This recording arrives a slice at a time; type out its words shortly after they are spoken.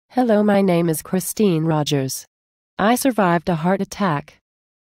Hello, my name is Christine Rogers. I survived a heart attack.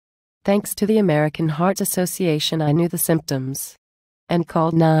 Thanks to the American Heart Association, I knew the symptoms and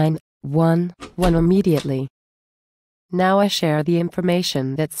called 911 immediately. Now I share the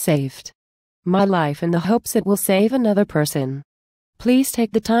information that saved my life in the hopes it will save another person. Please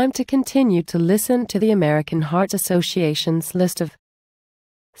take the time to continue to listen to the American Heart Association's list of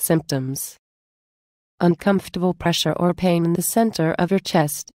symptoms. Uncomfortable pressure or pain in the center of your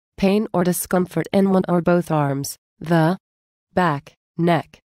chest, pain or discomfort in one or both arms, the back,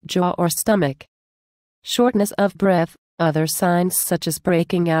 neck, jaw or stomach. Shortness of breath, other signs such as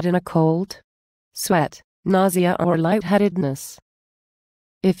breaking out in a cold sweat, nausea or lightheadedness.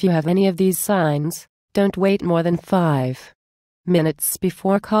 If you have any of these signs, don't wait more than 5 minutes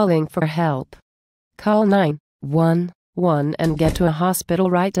before calling for help. Call 911 and get to a hospital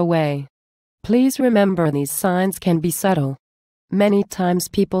right away. Please remember, these signs can be subtle. Many times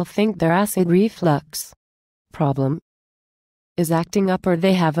people think their acid reflux problem is acting up or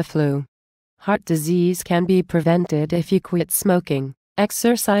they have a flu. Heart disease can be prevented if you quit smoking,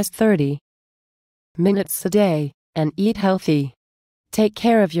 exercise 30 minutes a day, and eat healthy. Take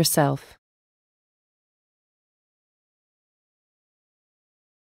care of yourself.